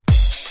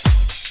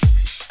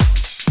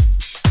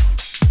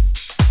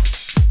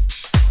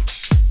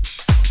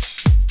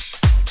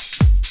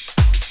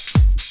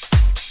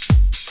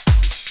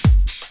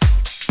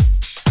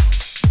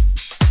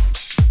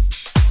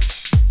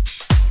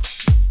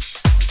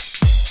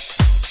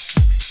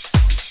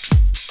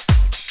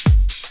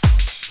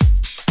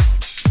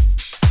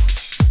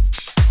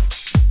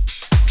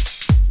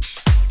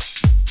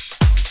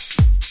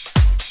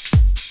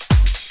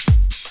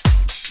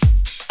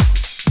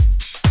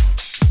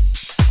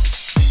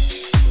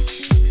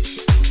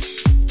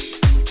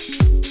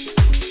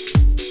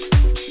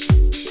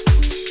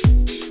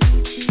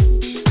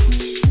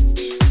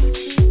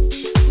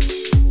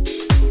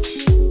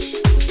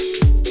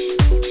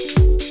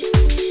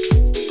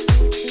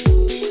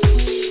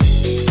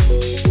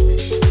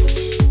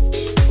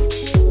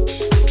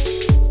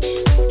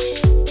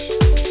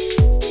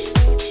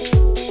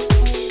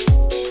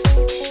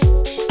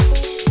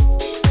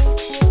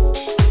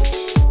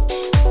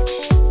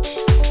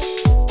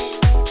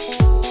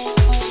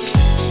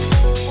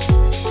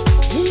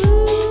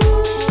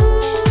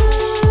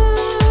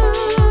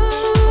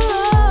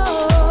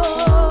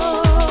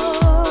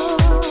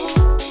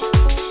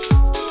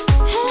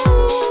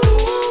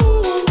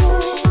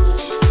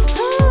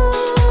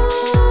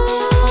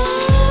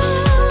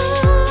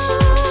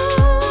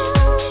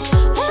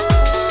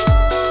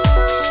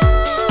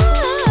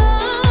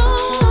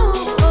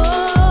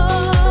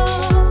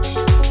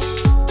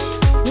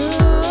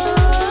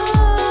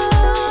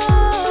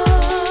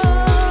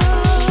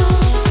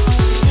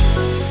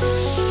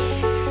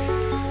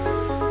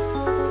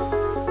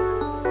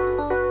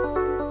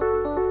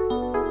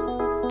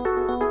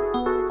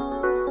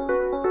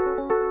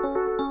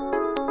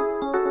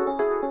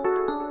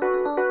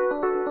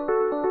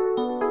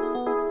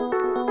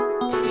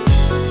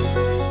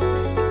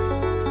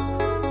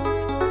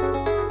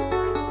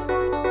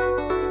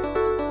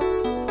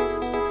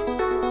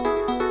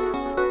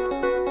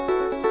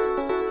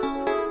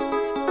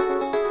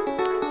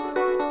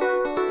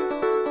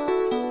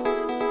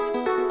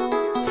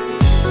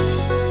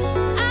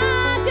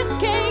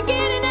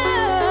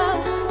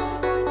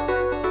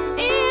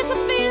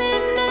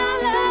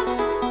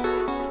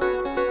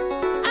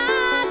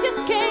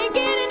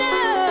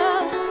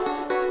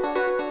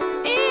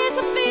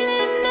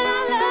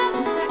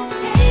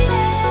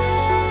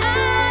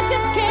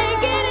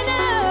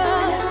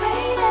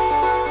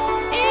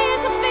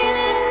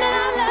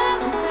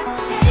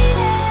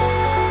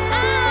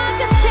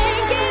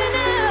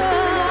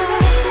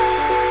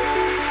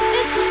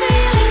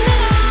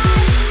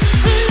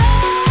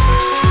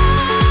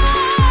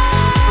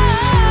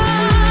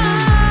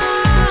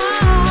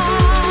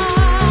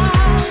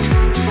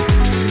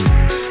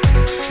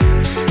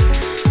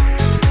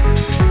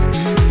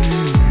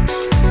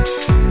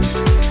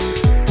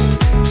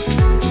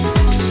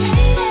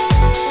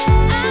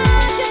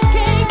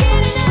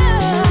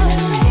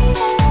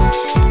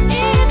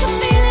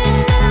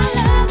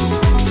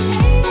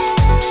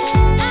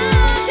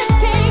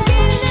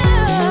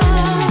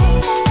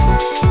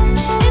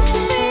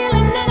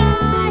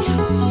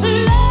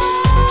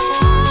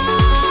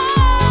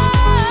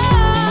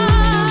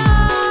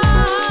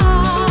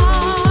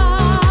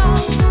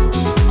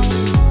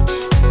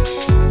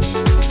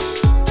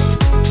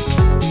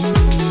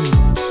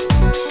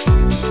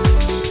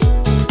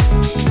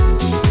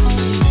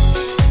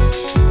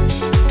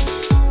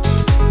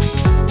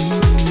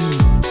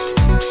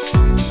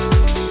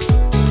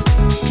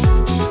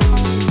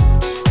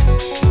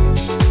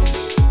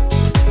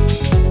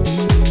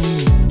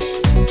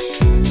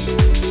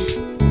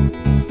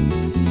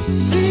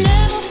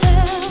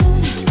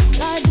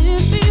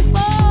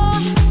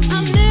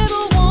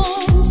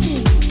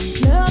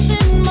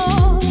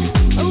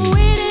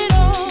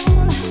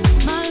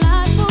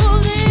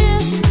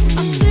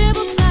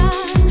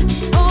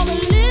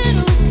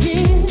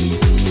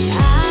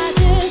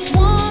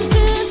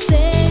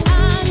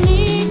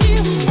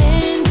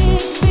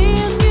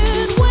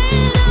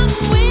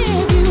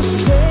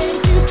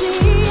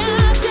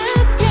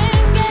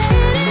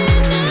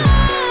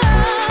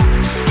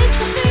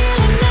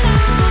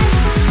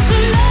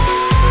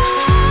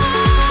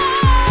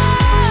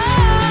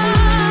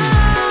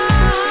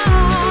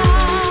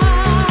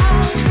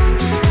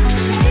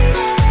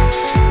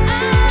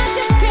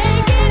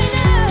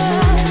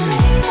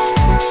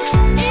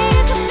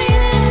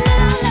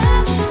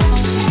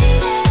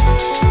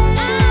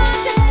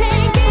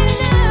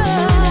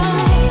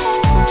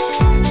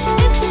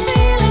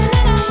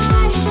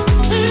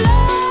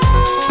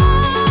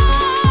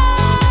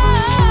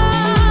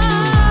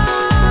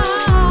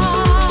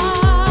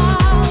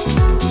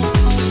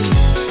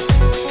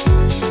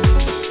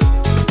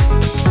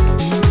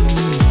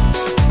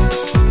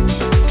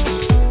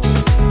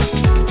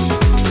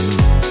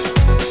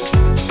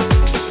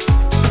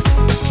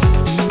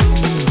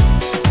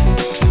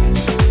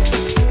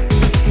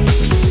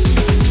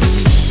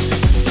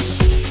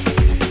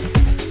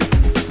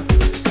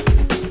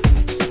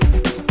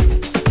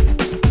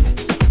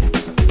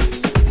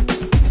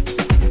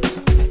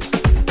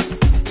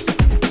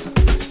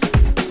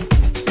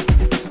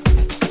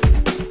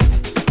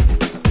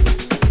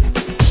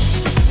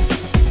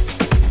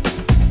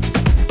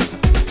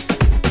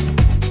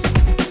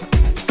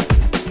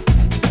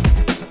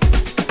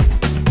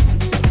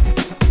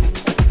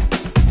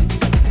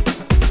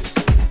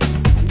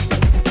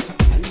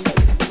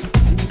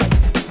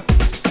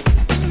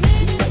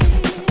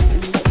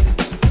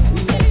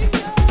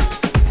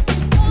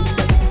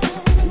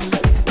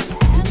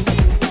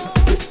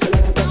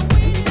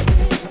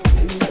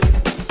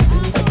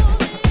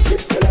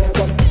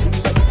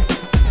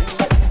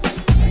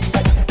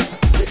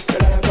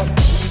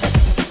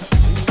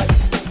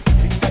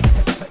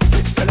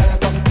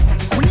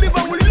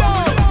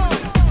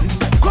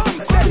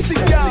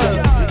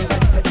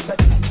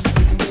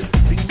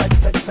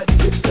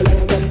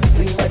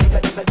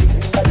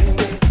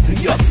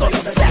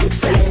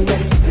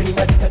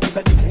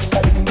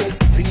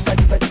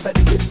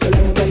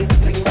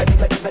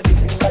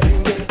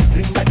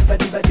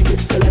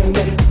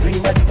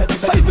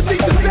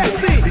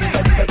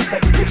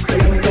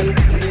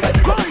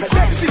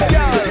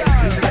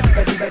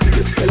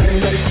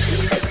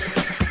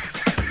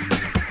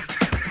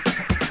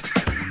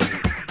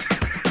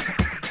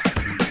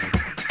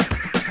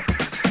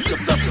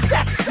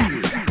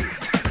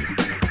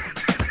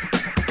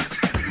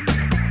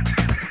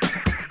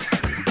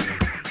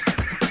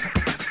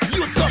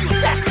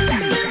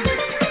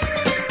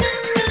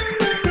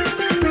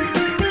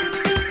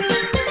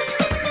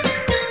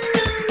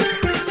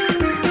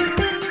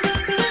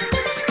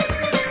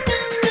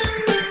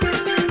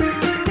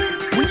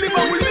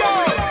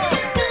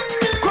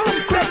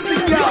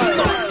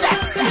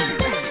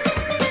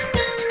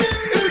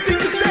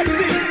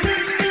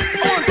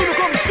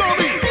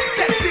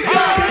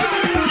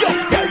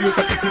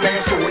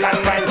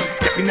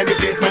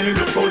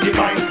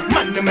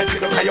no make you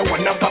cry, you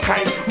one of a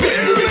kind.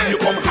 Ready, you ready, you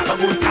come have a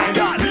good time.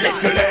 God,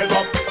 lift your leg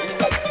up.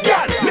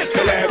 God, lift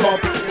your leg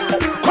up.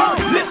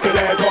 Come, lift your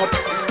leg up.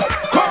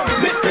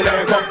 Come, lift your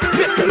leg up.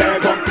 Lift your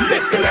leg up.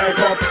 Lift your leg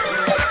up.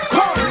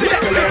 Come,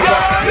 lift your leg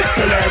up. Lift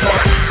your leg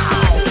up.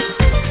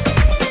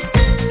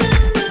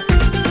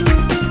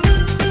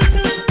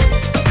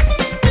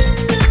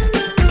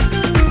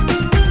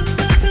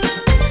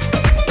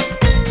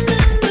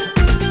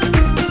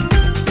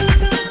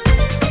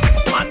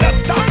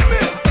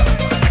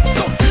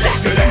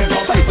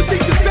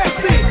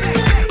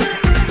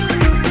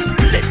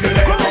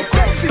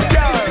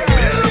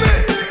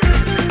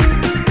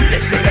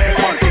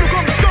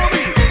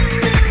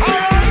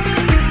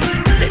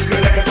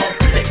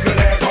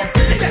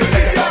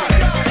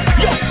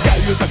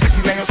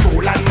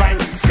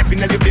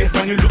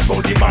 You look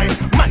so divine.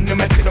 Man, no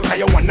matter the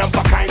you one of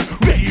a kind.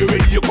 Ready, you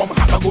ready, you come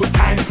have a good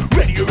time.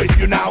 Ready, you ready,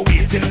 you now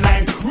wait in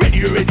line. Ready,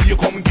 you ready, you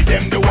come give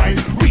them the wine.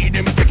 Read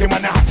them, take him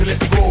and I have to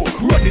let it go.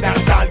 Run the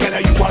dance all, girl,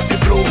 you want the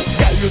flow.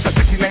 Girl, you so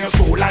sexy, now your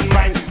soul and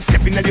mind.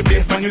 Step in the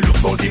place, man, you look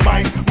so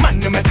divine. Man,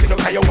 no matter the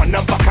you one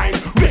of a kind.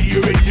 Ready,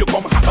 you ready, you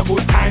come have a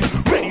good time.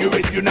 Ready, you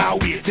ready, you now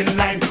wait in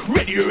line.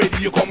 Ready, you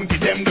ready, you come give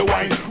them the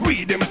wine.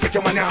 Read them, take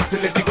him and I have to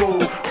let it go.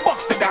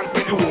 Bust the dance,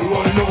 make the whole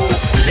world know.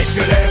 Lift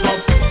your leg up.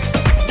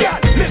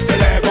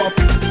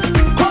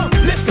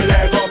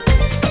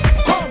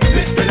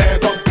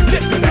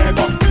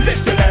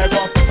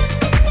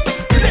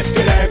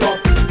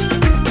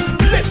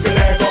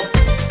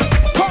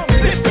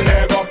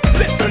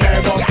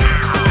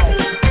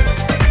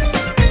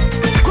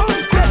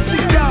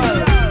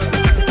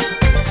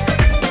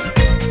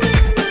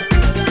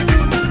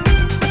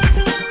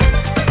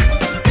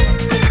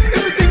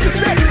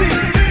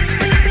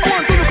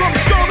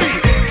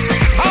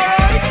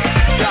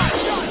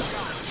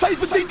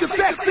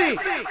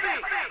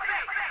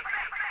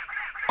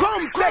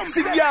 Come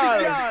sexy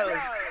girl.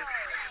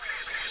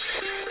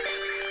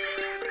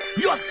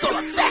 You're so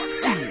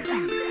sexy.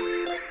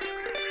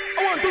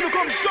 I want you to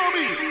come show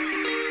me.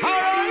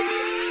 Alright?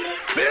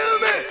 Feel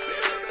me?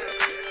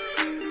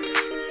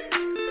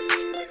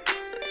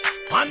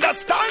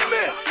 Understand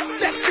me?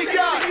 Sexy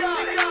girl.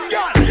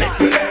 Girl, lift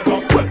your leg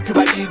up, work your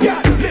body,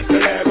 girl. Lift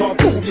your leg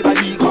up, move your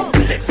body, come.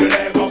 Lift your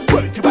leg up,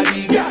 work your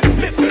body, girl.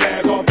 Lift your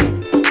leg up.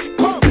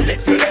 Come,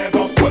 lift your leg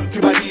up, work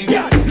your body,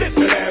 girl. Lift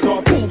your leg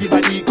up, move your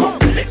body, come.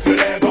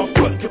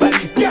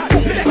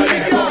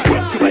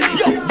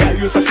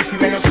 You so sexy,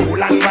 now your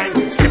soul and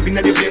mind. Step in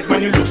the place,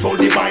 man, you look so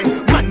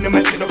divine. Man, no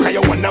matter the kind, you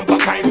one of a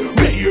kind.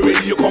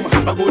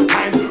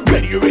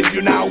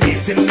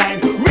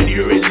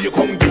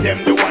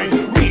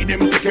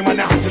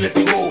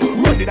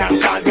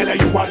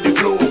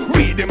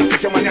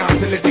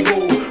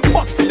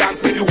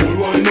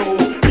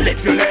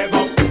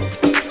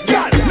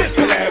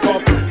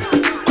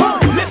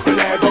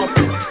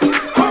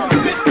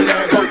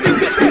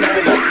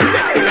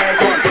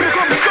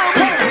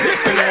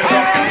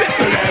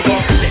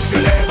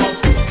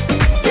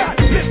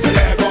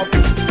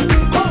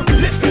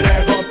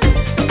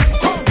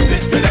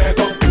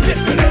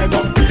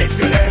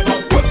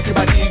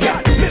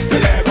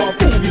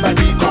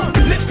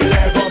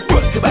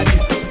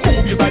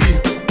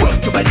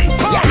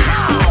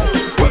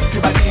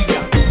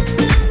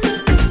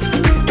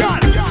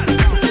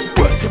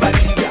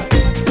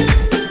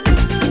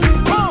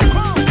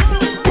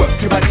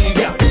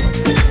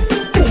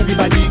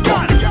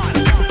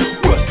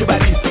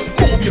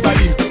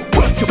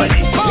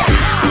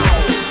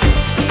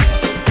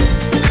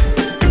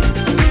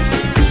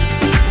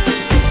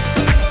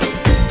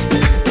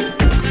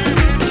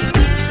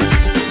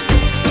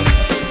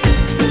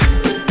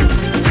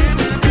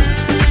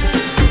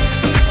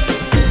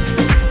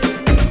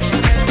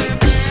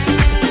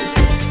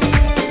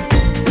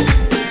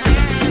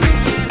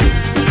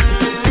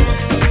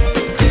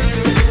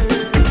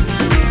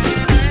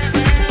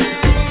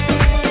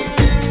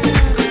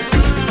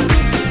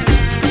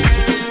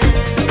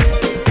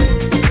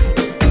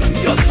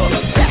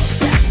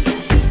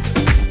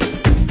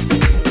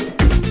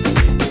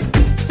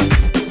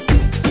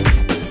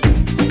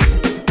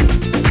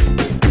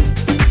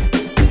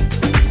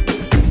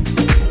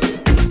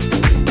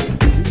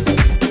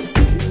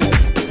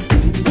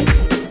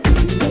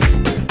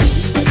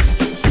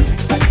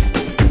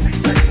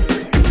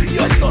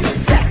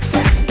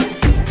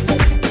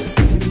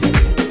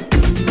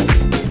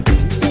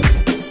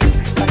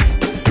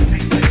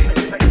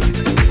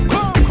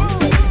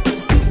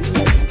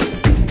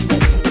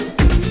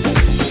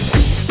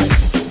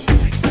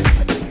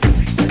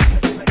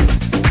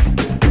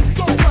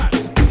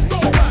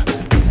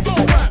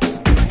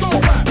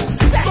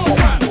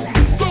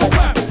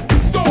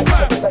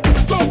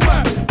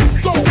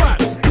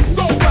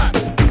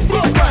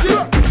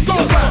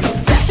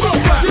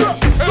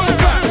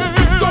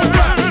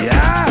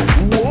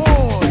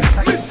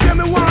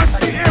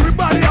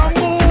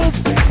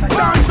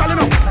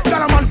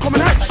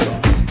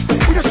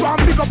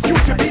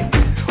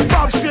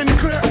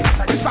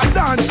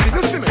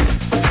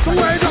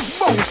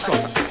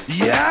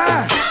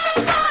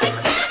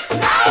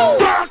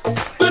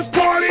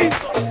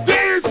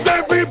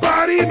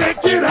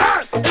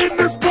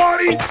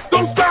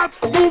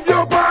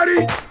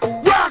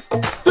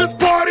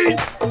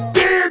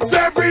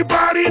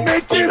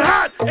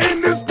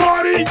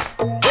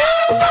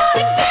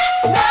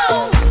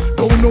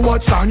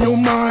 what's on your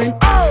mind.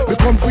 We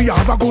come for you,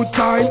 have a good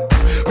time.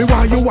 Me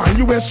want you on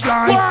your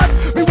waistline.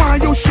 Me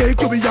want you shake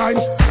your behind.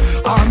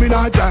 I'm in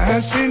a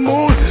dancing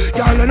mood,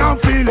 girl, and I'm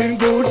feeling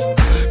good.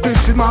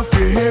 This is my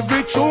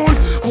favorite tune.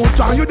 Put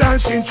on your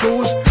dancing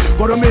shoes.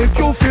 Gonna make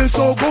you feel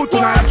so good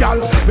tonight, girl.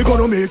 We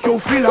gonna make you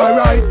feel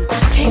alright.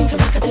 I came to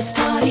rock at this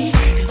party,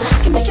 cause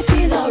I can make you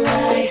feel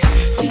alright.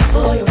 Sweet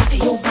boy, you're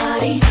rocking your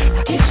body,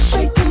 rock it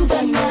straight through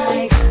the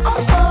night.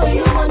 Oh,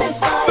 you want this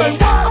body?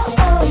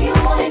 Oh, you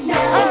want it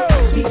now?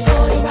 Sweet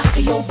boy, you're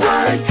rocking your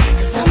body,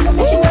 cause I'm gonna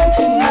make you mine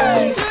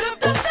tonight.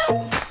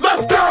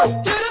 Let's go!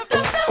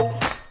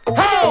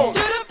 Ho!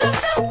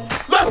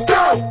 Let's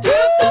go!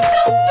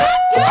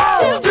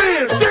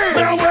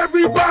 Now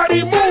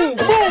everybody move,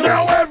 move.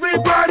 Now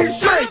everybody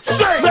shake,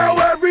 shake. Now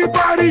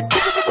everybody do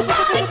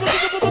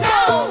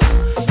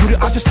the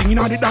hottest thing in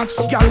the dance.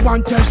 Girl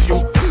want test you,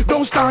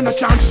 don't stand a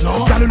chance.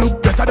 No, girl you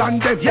look better than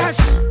them. Yes,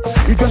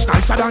 you just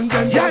nicer than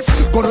them. Yes,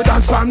 gonna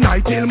dance from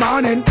night till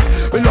morning.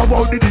 We love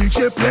how the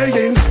DJ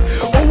playing.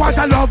 Oh, what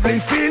a lovely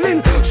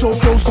feeling. So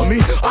close to me,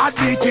 heart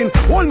beating.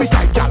 Hold me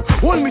tight, girl,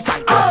 hold me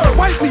tight.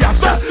 Wipe me off,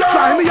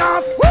 try me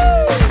off. I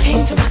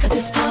came to rock at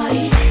this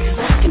party, cause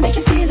I can make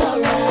you feel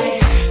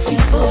alright.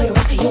 Sweet boy, you're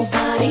rocking your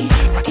body,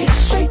 rock it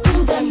straight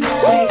through the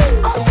night.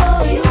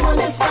 Oh, you want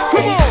this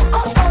body?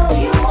 Oh,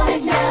 you want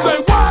it now? Say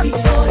what? Sweet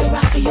boy, you're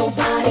rocking your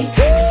body,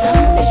 cause I'm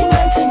gonna make you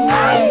mine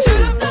tonight.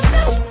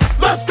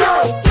 Let's go!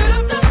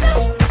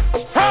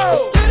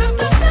 Ho!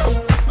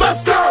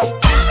 Let's go!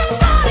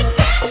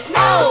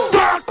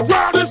 Rock,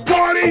 rock this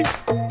party.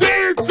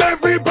 Dance,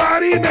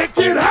 everybody. Make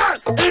it hot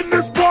in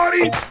this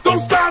party. Don't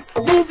stop,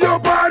 move your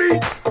body.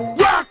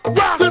 Rock,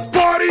 rock this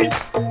party.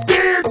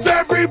 Dance,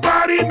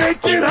 everybody.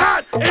 Make it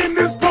hot in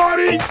this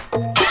party.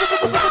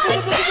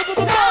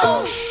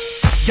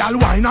 Y'all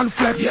wine and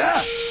flex.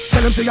 Yeah.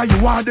 Tell them say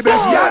you are the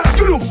best. Yeah.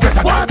 You look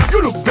better. What?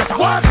 You look better.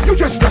 What? You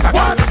just better.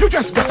 What? You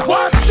just better.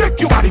 What? Shake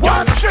your body.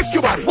 What? Shake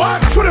your body.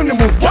 What? Show them you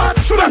move. What?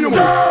 Show them you move.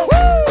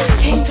 I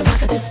came to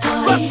rock at this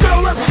party. Let's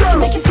go, let's so I can go.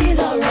 make you feel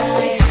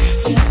alright.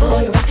 Sweet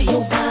boy, you're rocking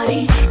your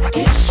body, rock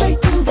it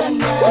straight through the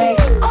night.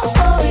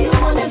 Oh, you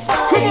want this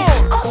body?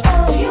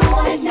 Oh, you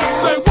want it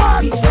now? Say what?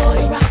 Sweet boy,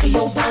 you're rocking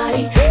your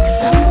body,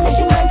 cause I'm gonna make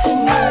you mine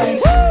tonight.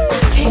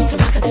 I came to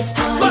rock at this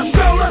party. Let's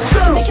go, let's so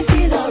I can go. make you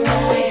feel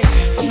alright.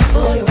 Sweet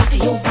boy, you're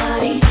rocking your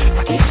body,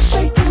 rock it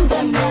straight through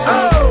the night.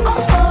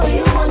 Oh,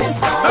 you want this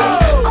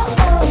body?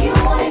 Oh, you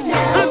want it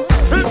now?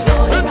 Sweet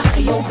boy, you're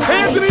rocking your body.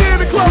 Hands in the air in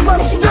the club,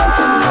 let's go!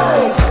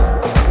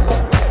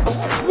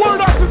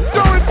 Word up, it's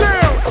going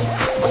down.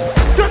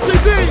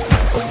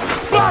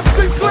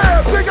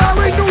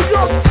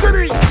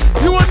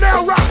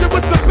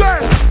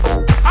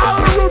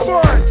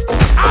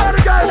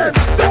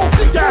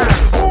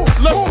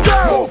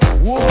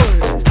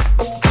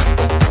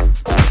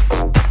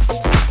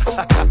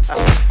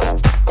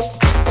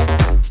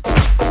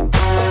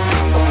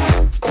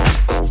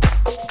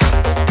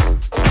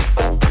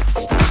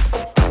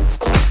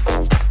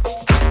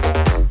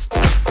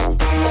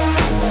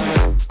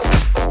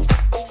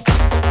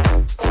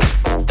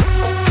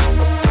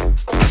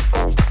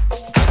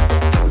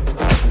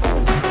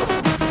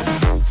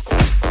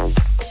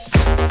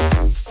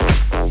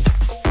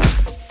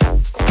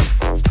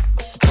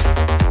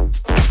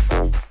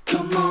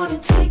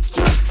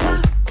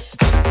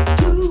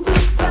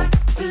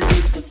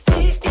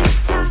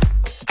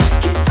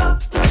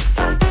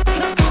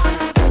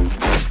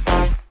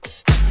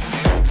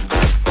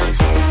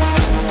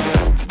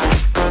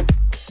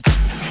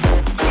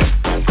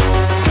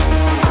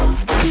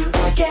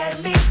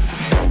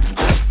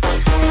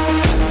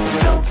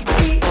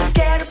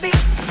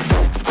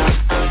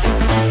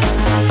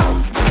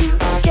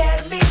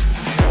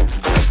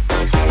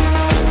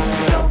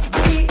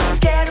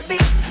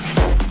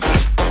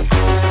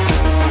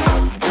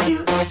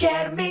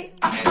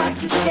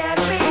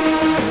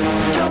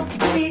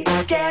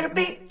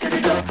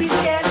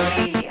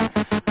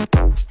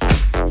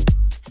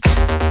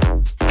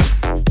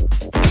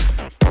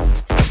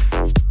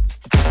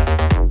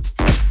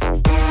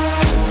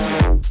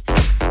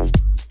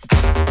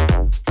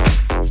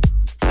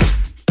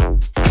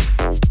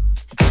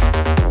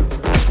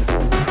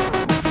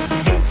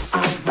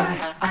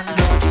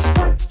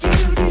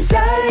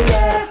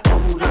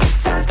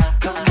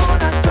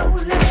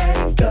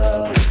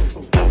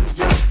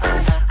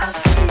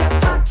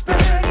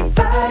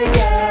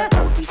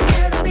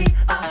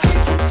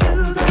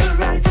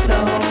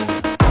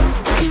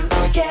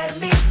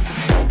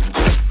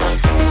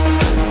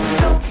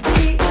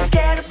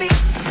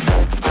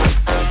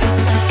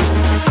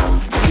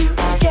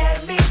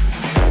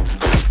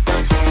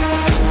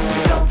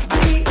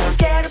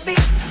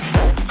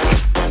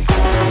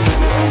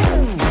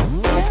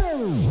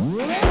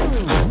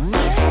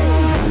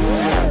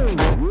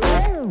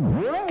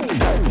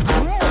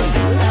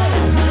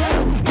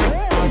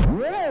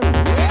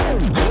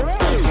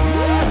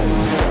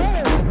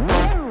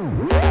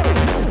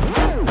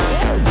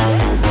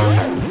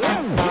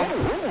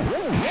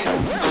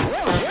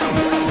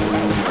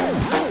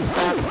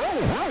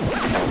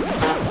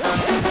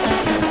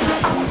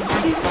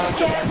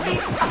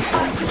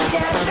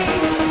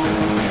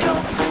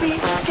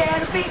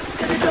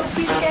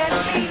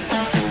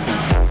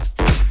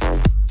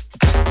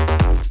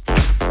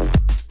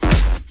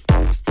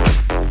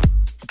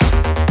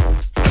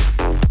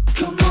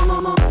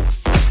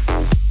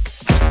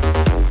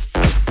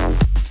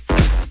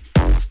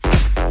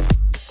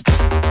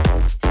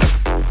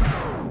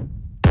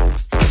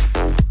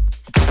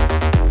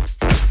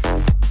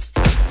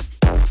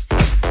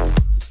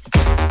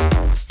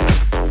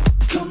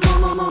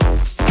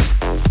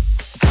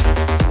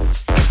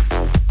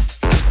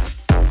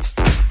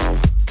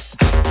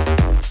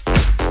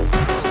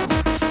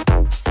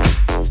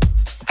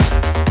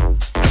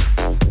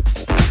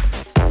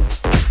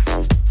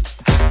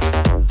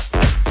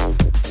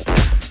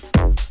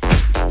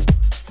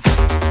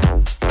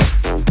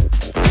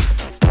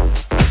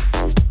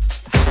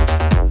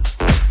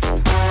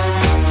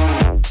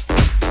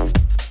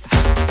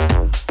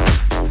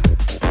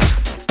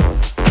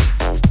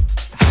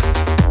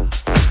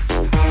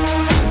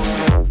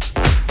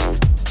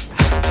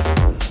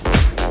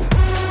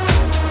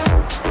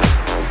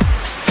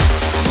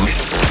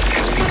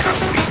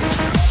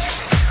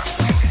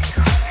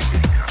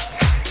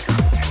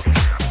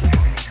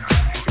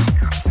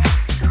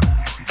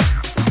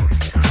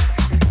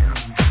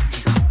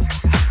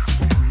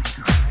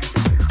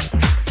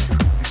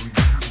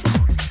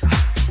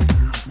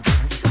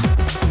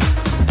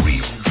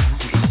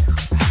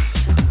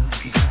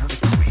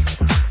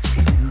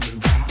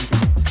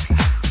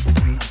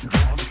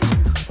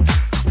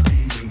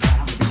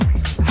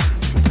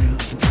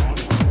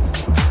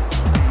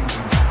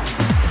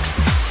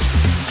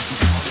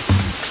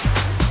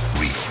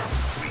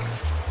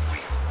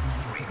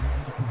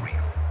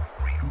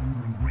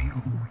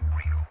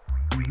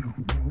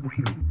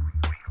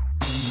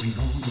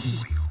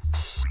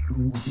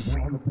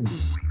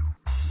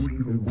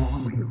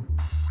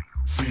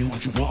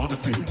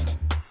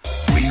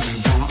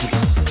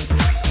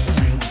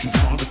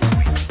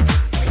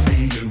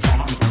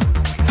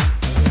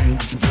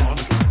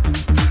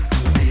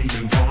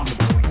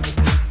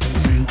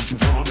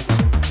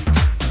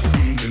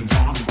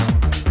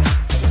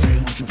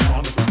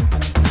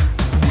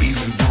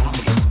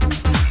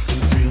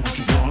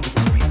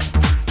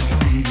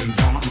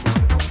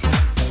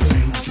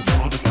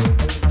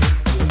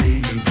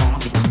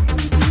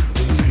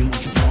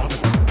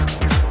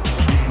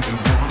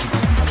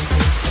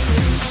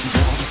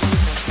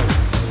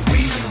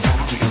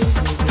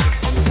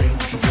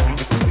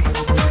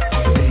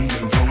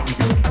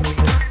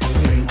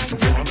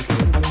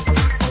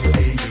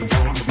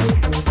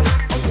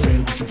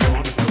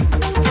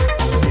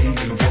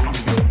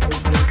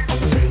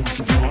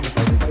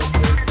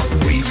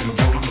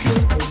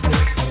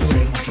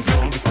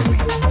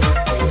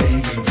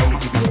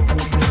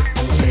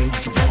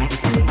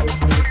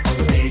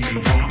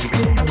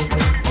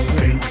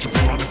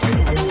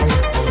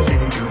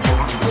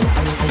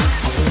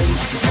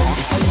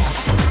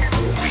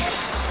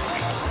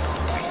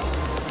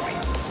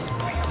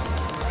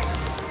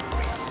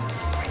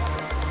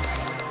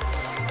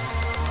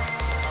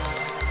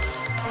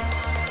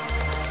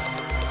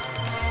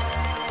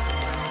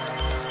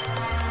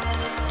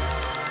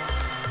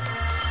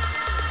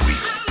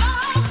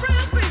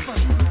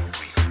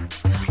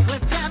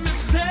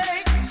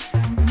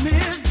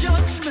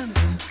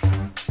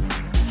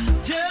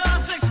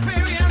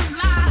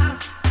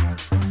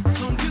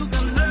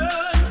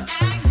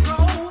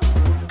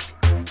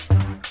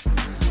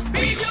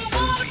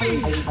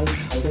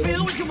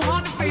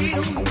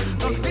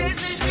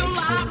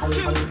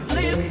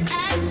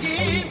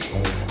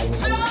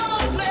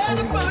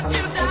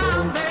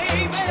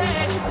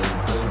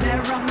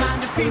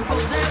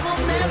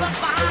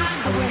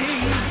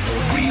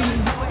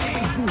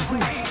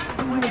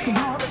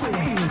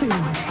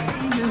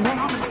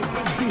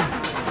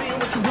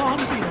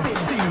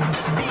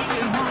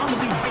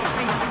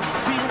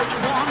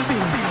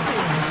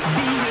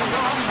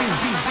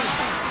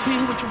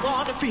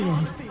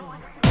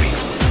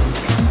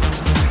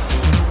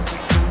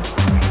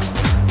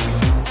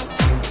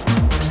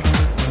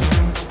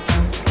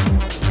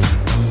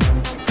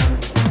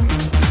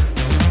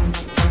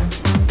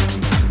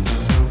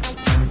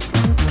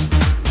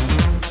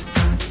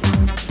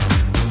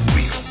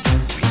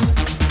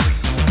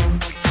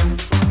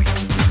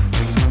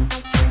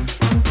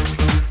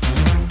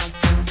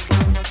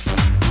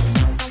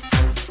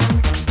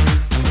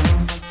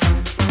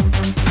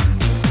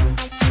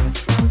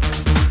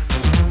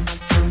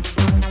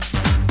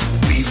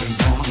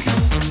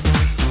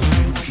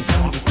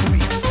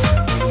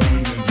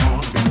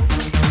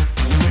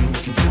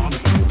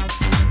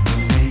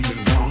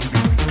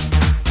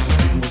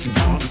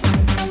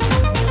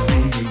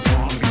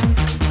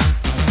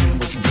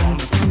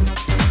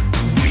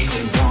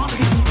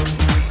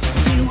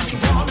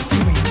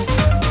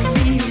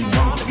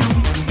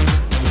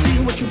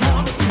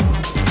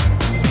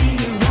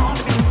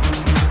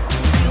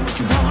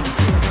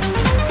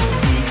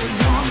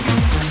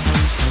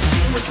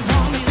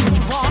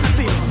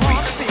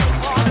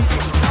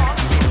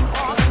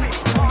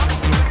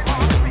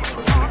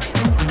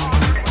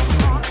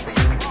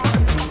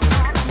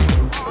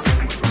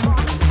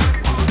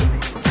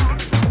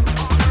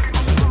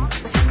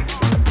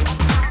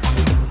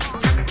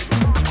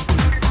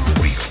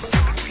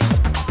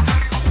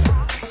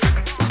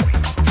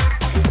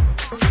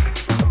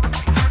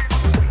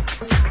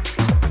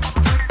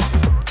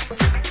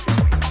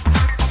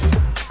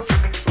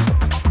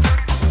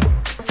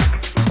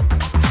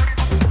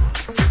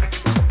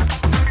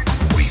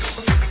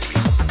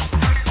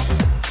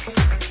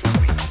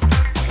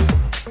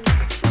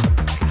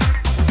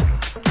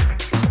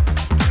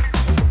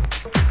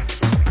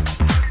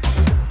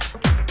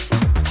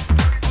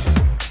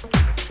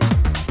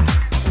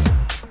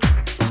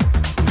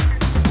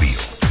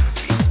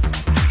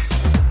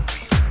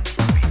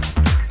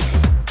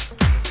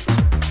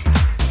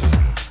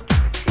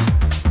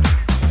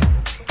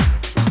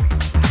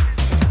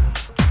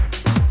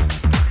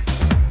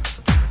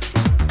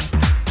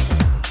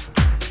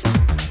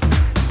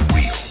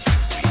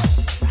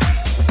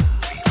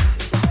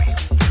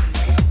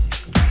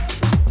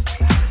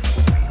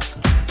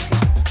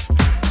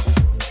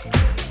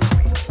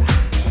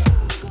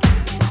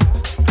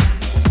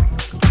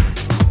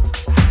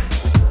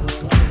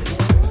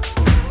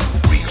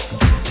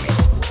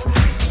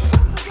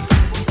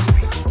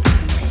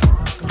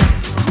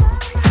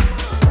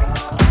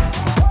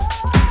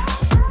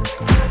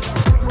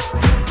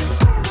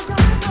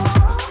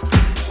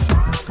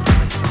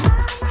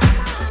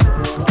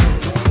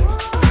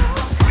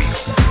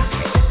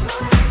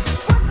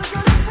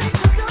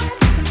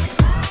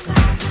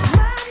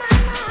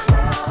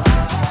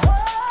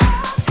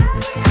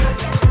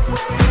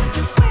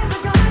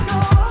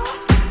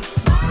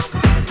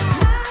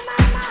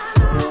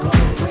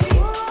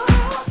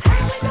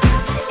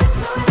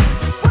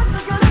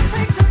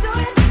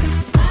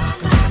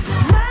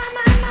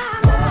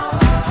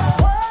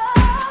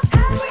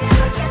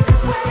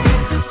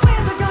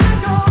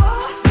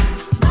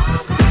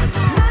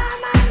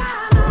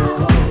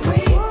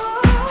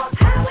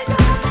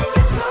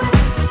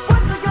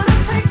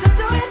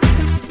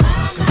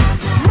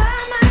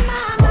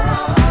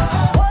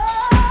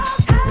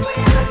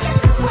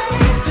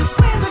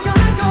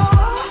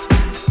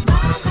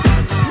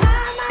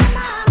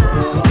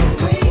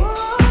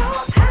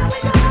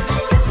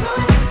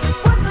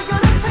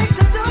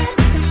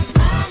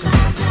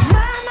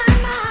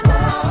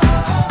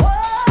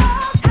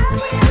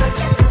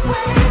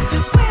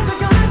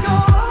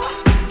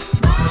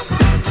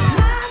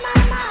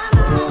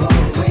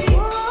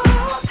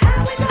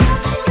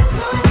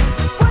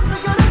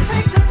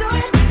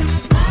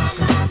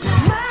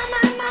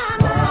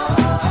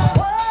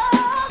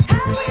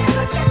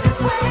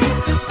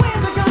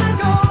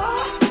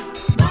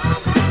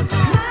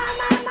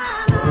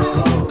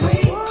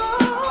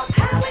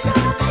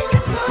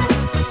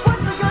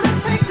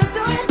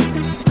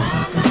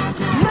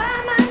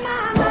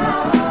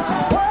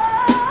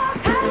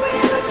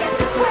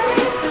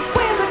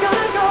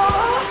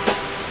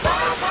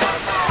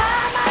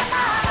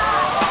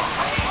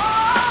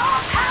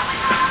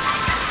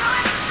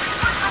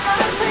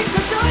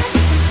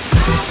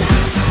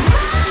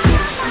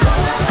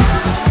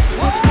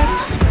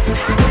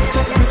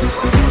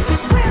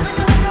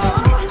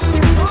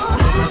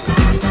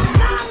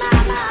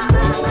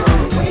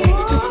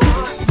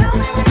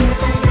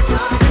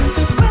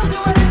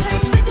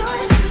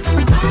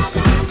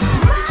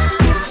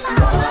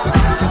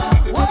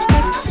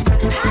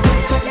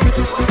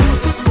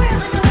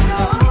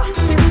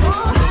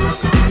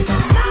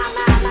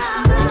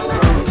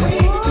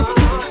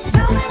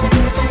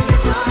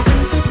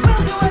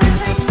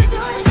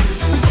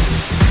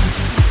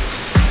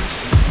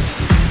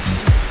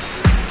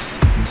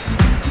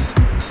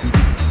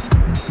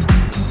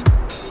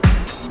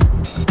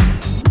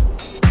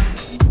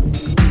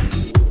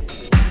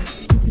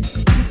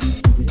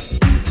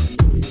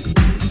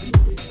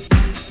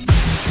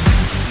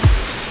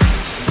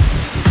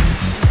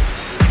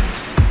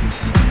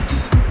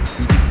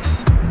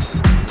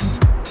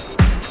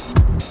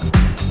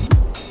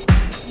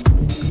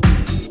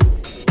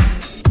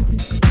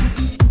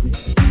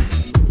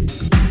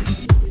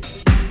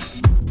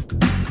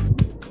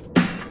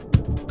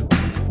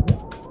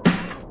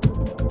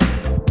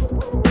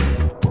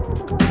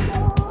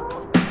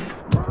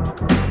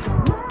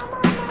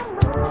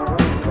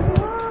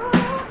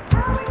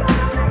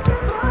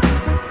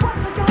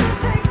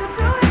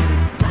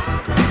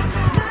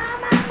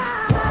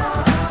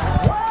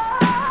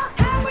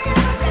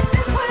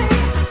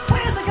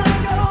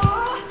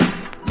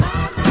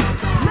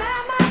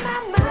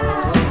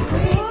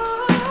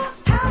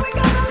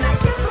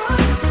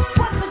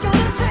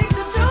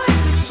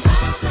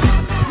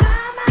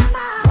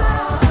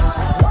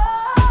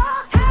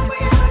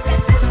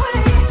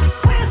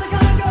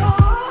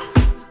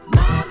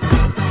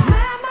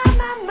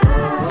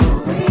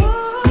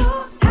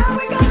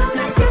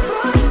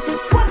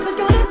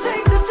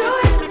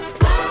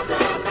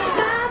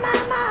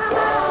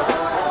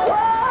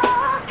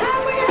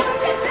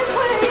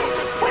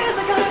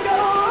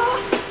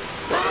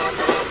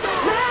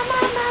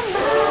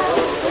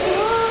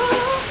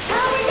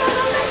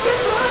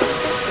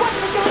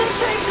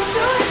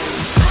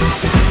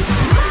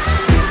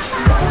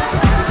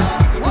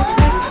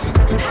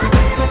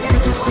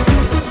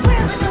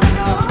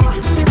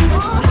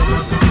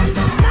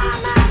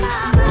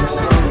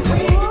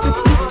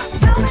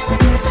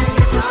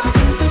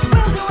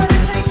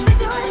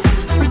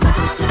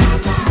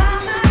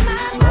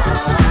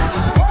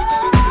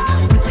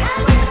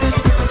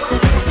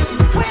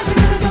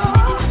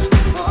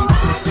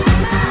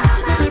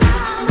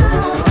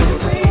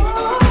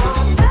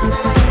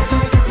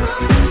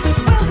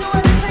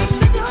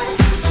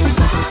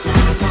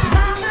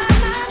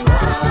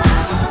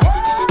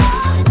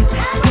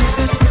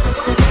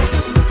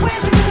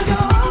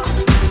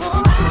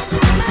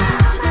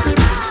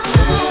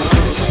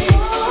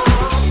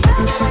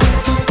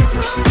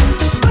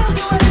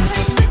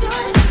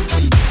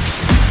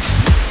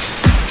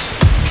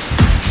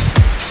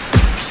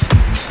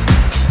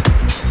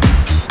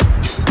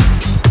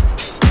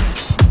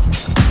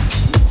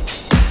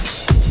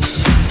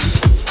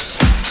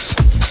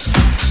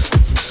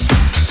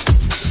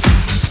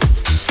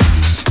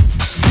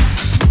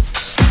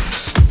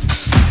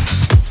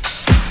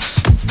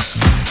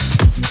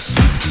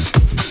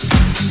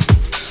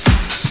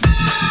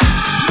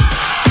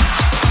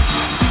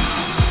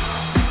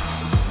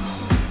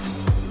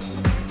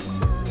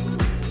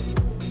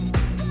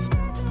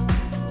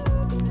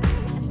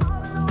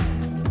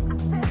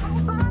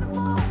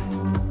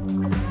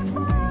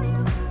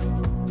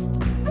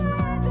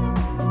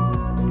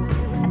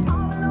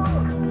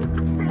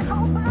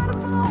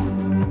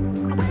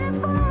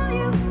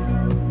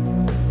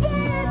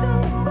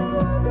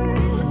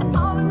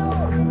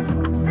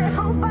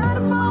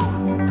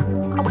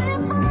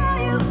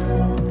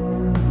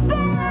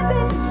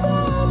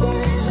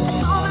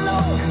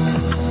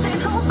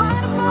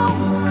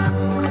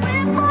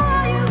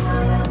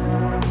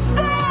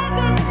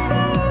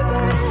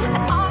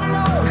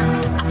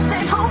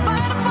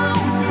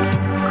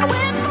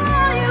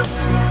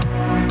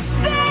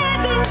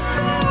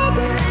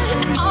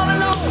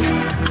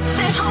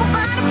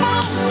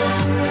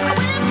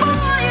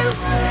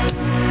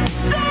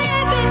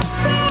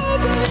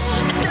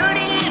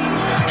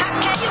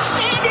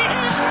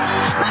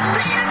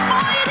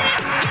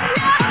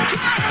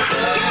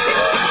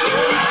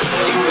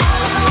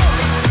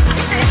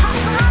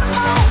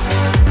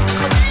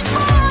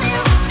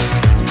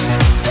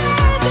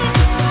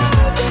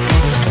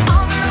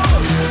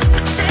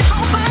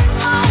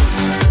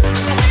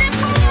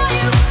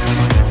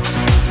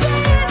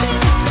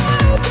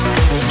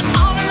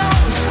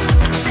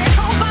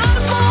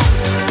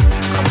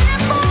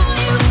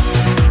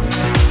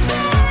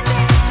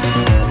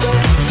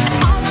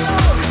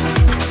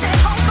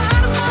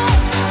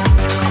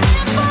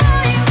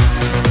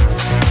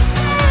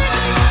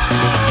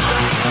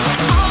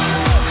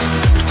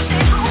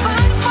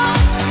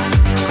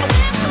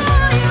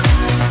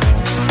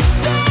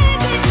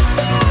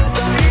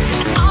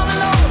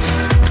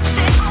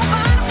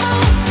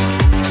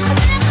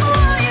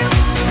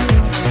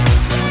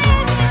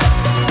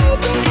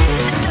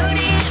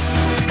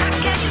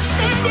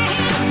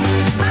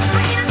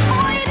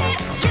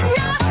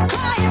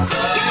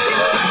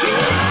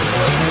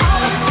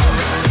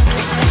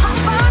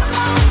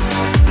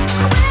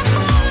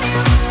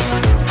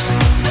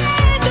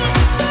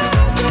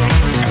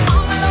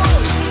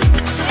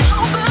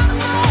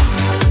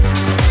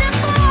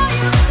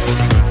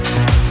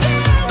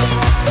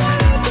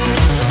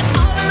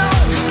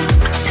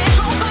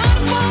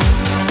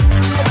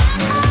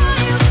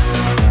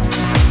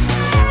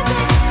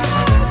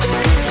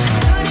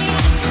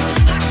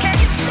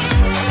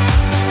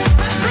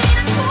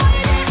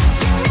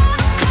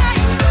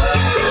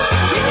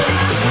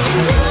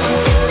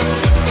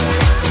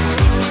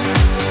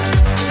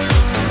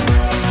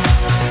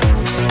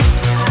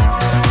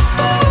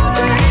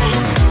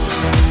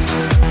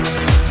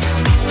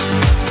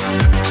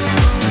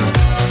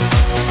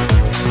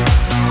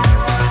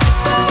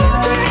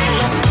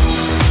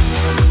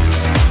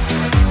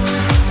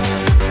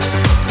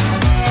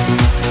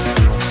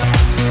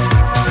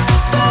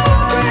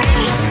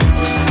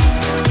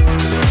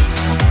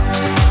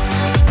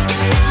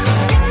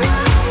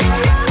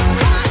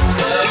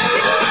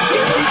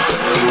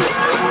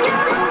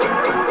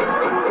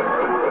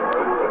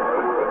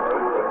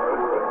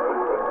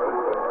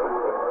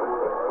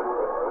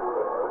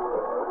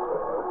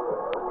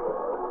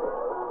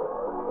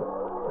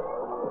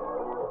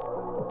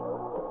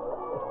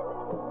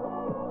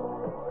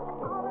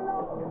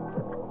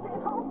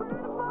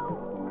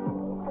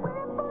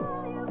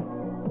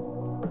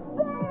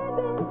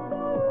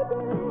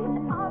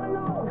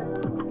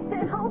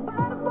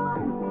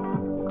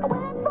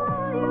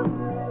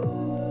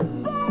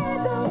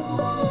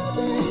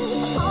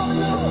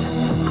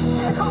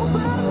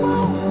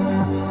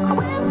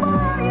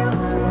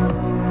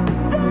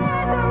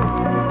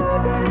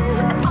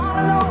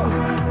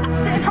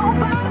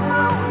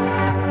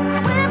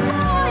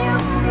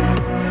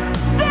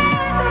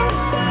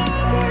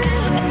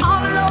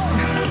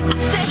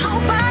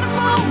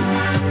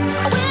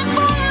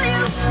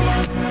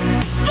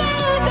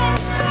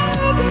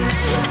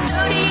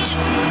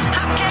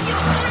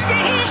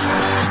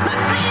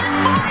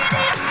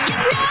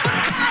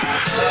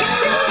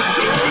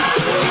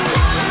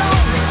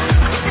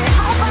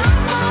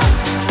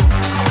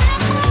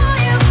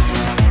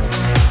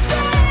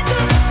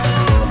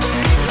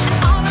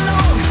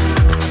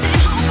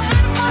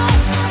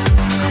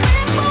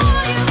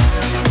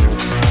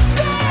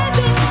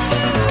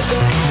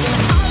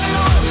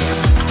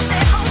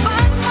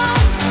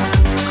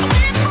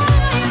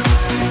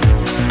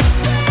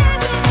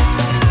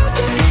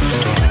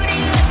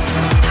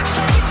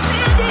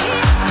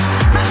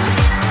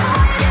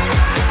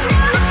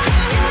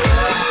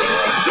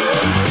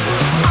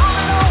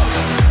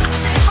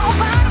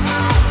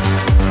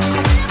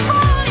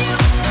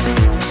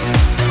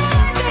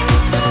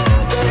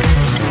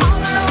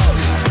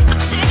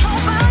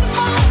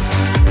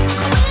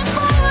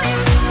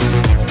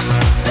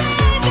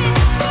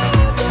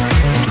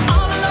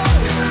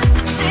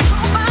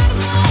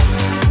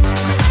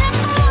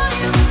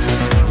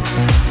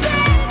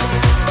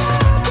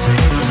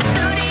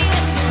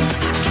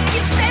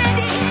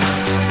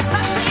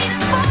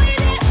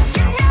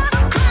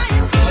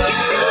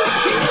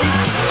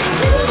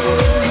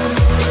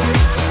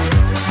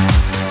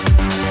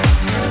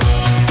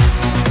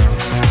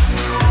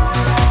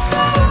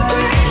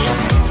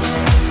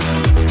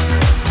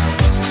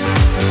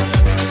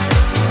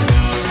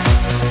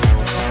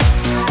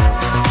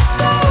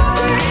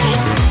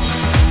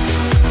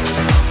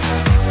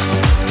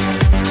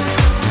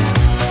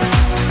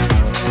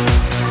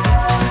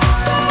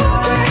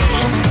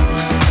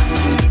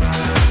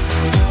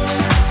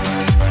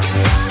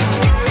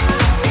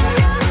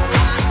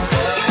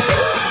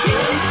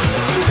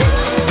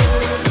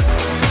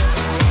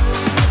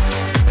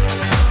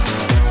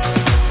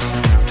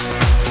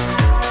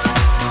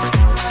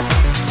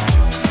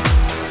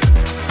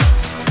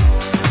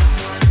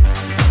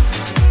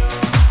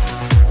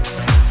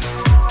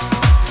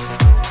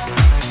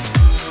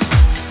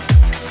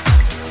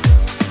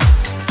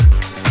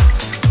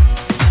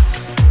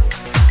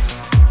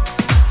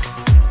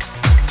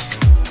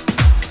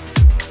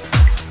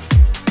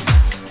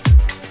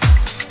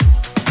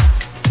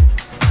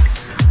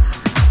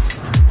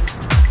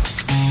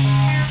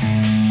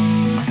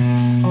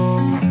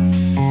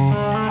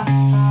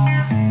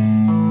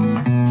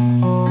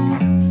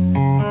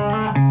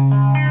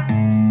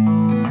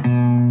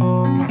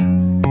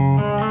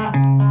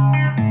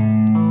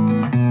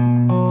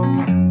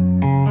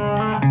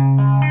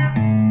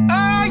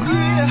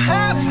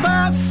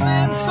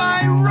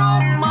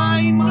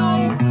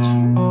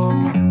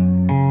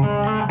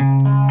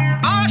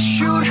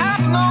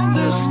 known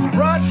this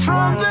right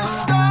from the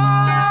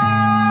start.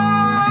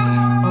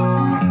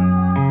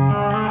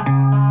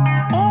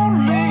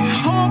 Only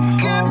hope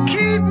can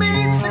keep me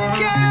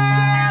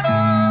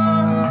together.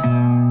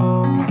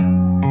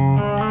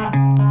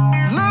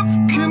 Love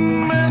can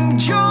mend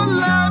your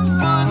life,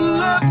 but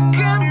love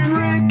can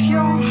break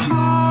your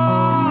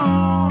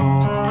heart.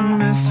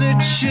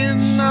 Message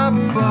in a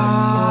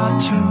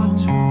bottle.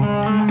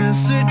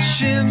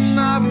 Message in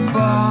a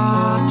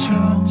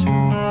bottle.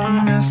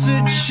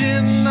 Message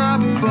in a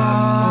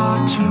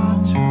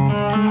bottle.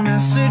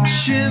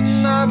 Message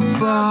in a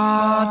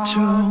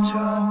bottle.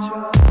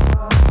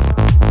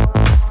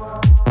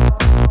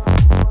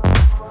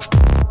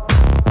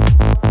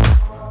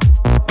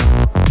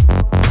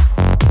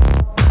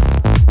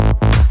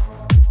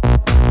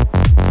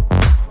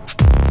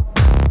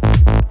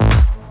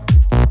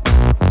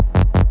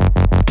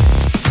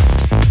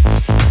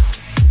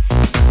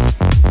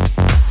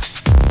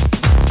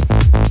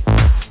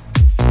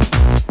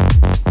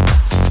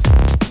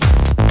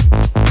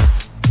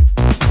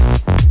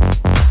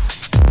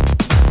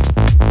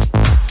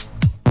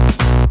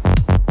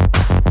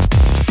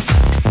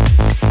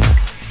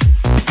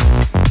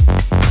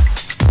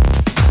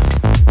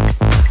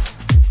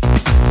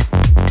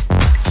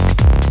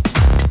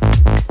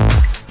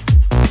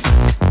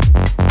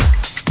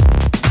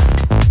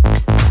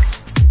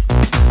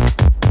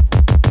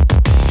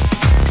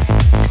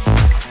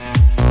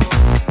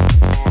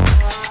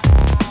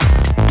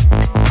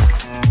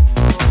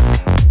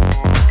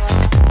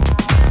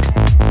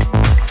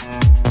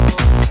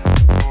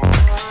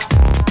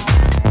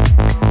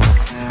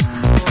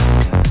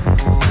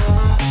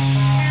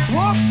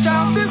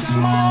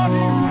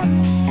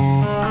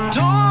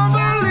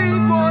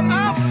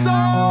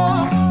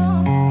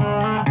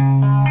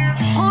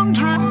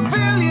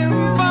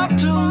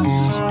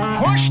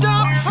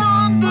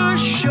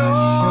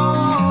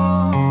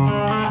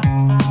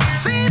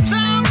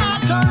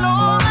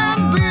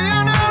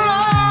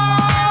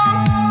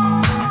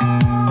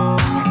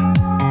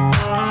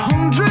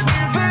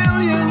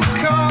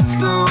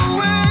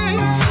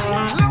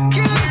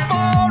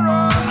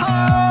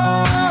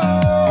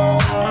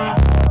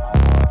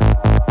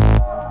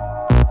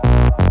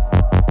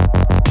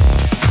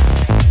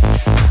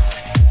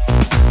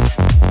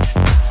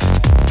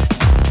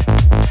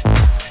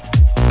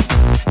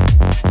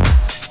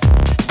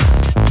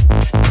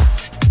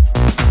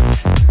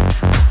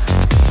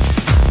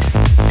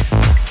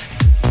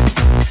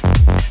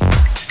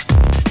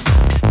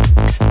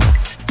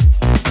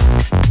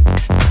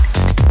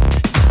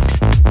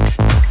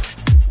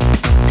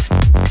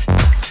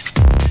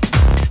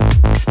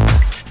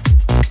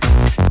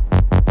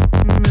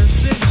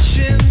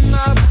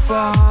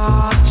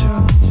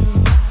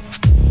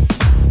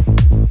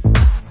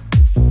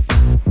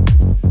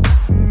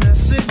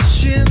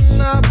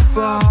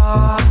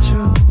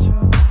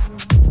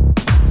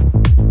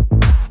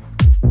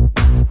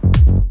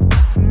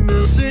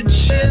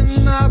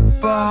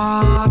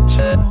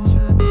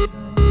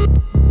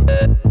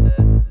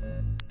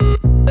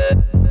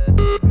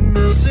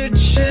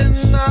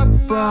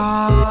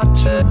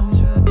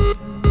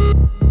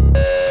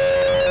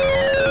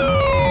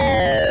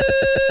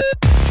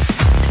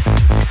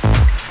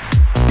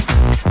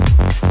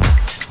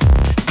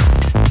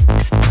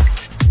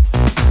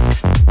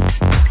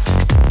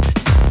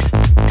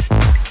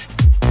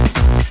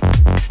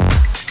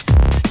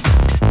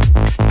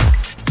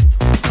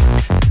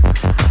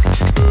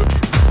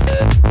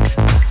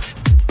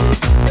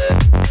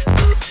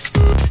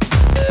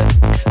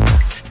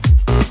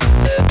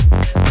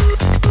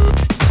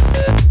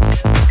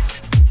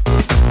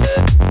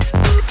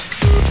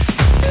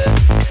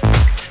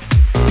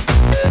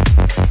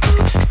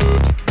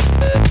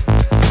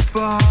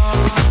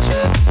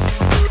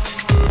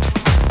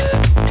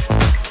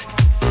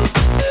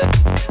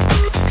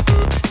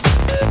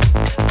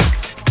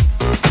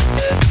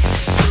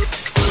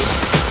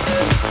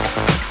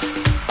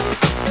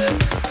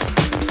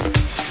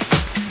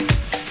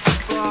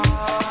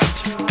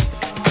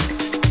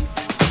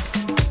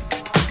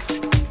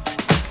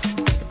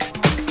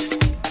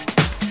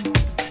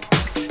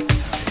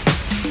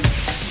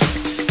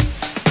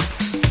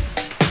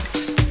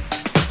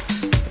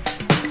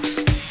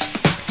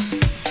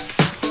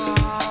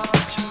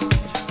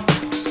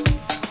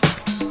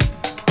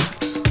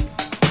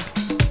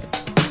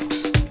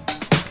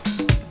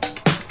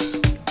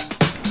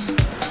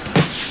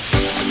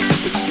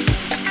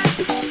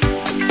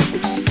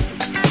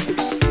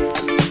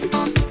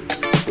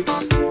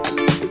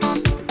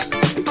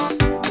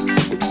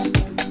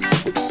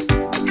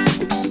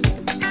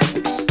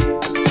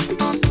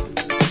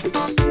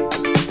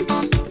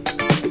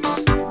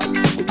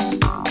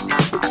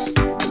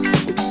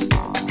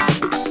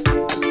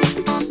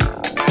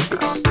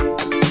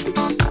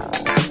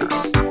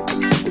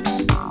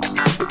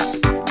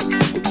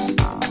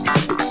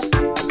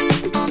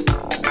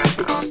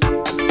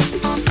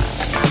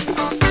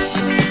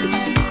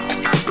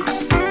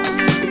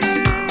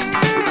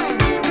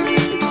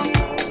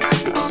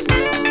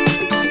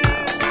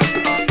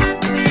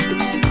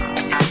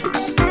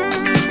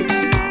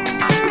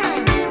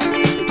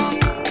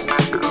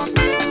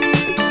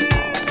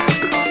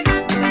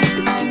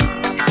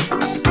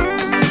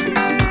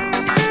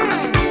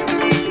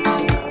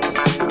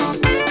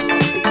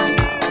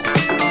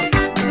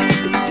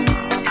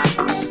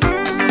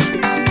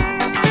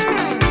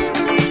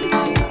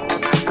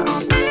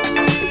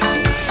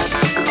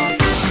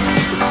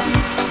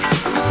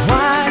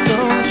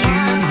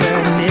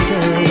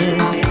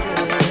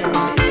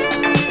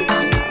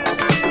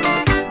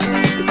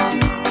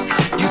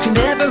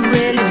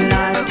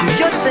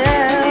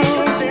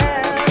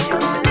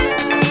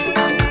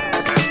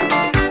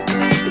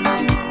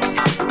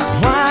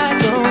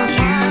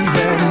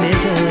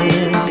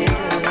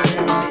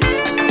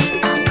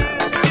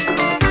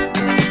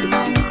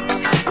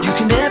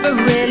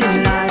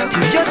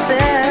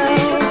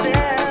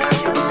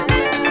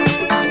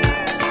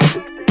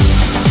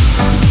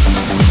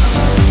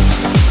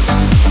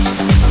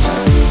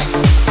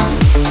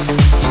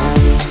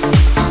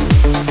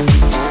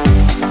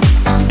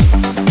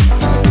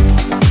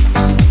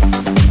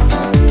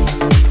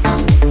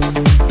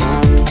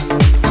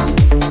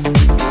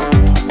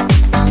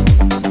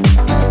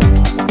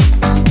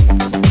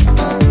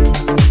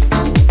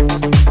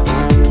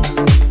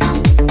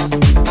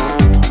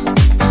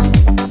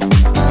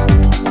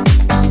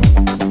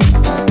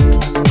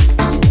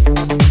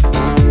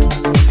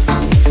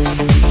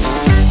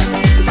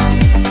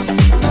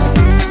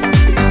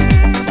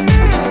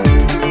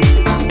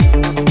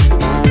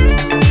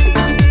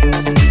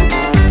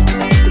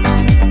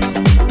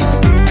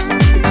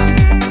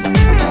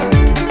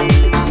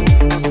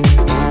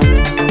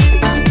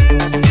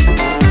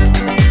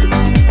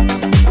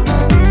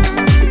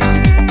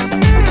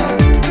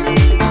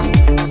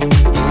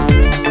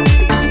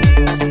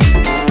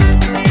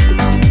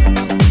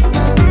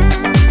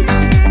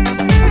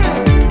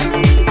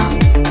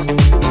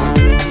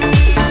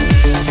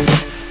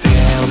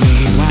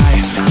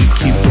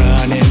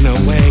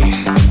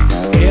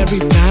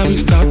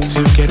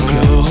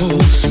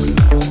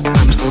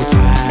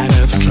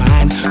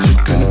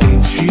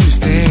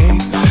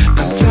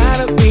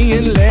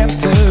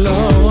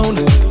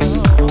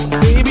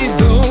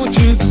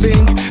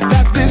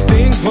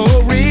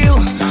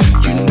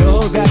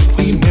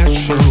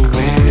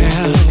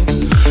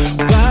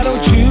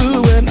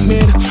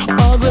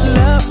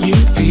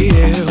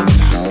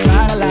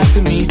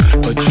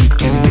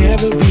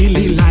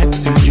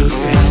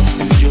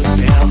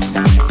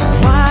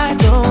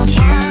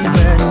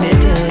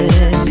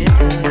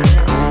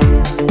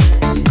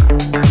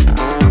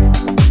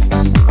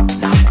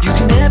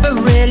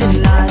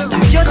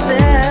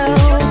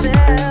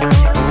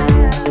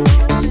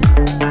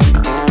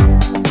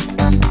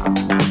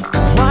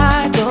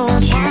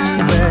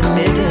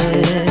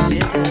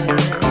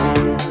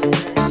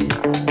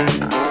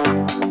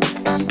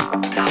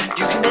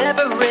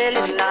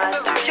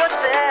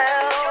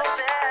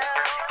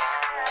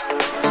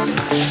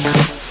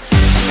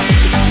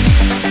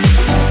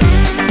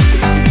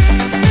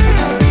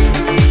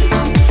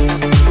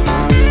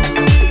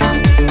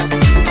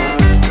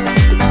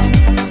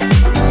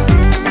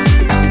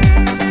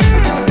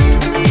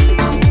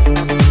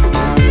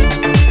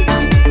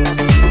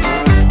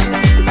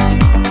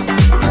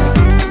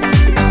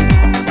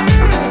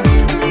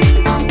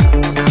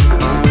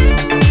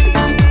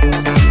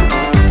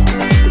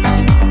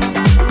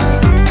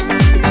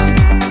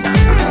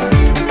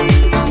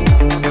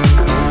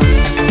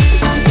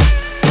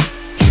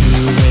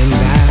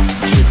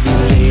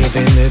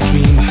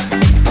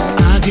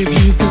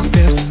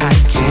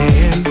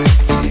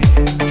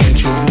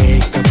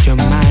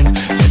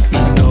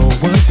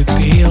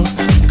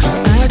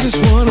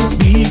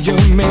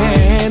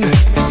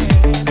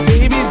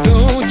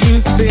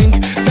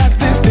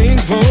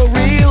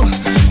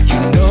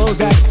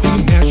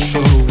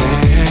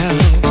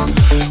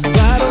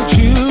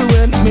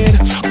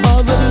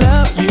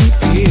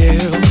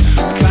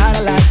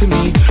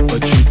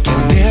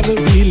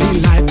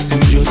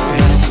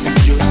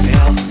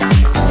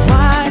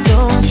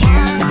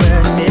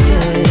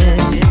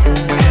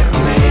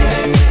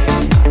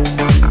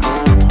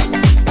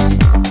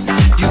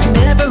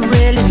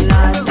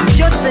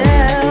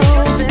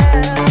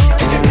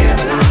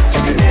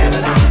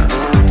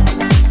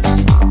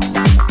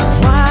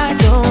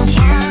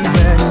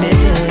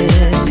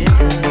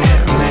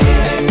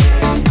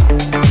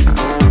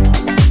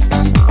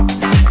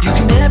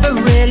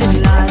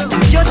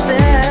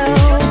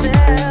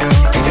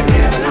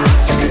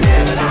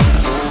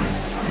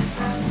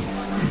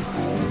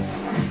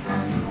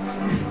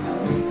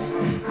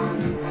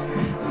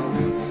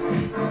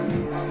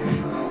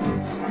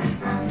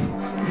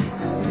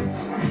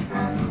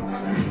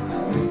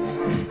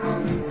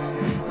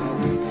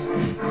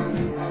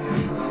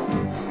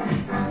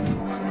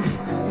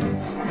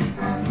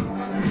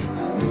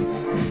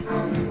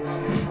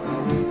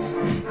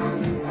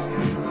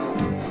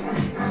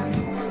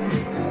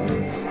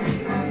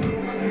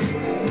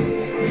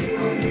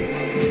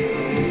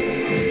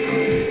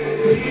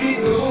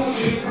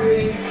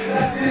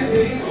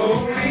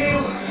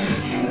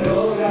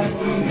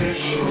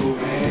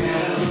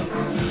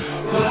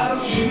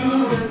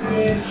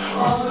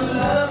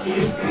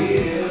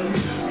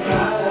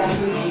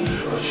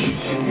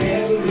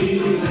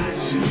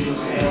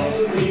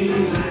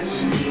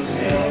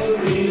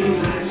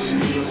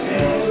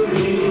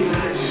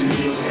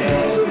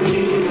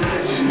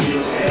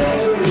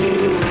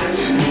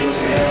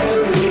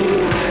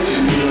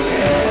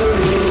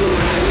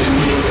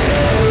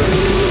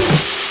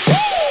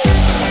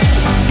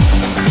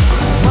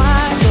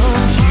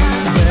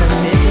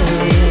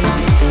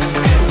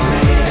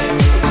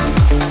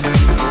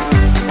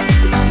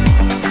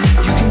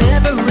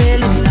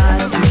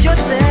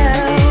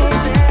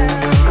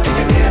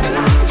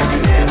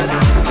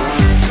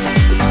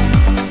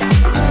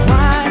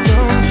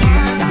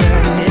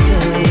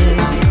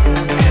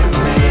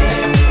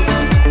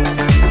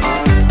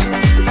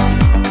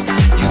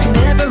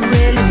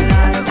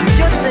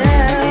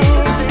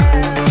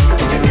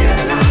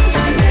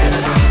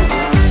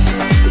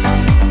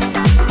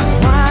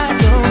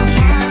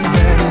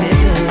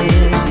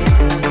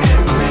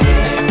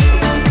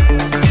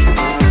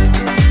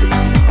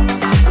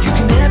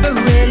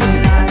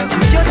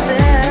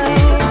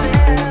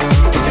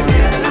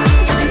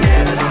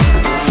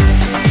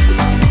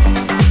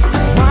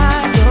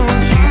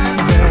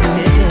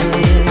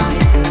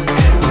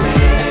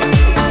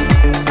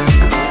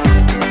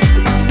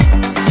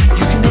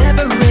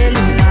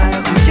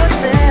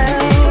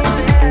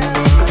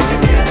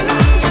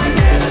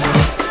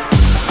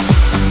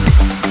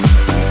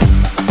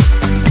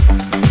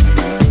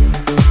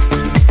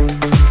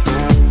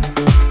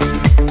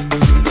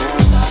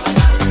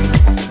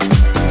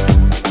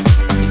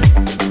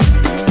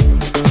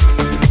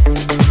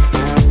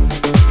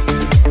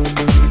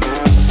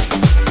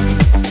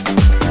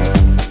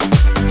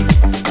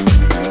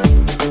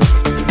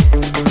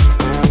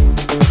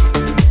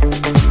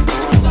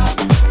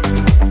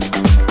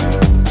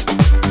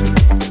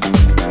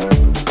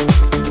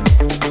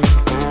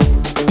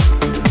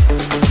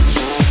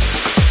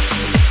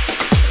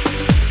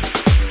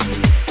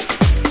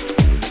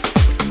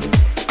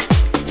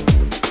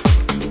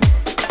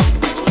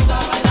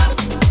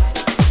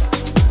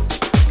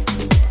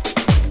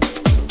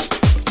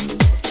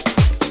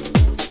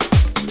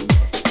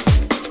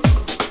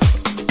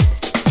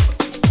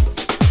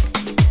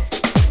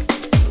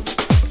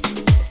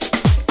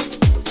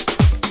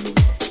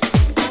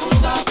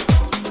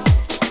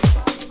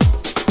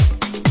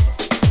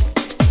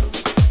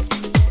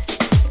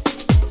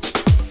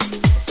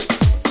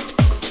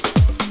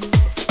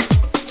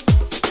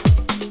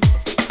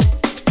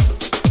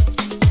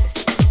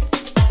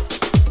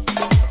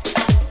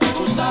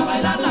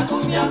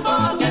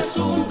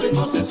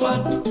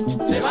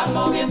 Se van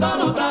moviendo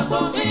los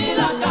brazos y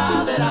la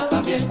cadera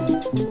también.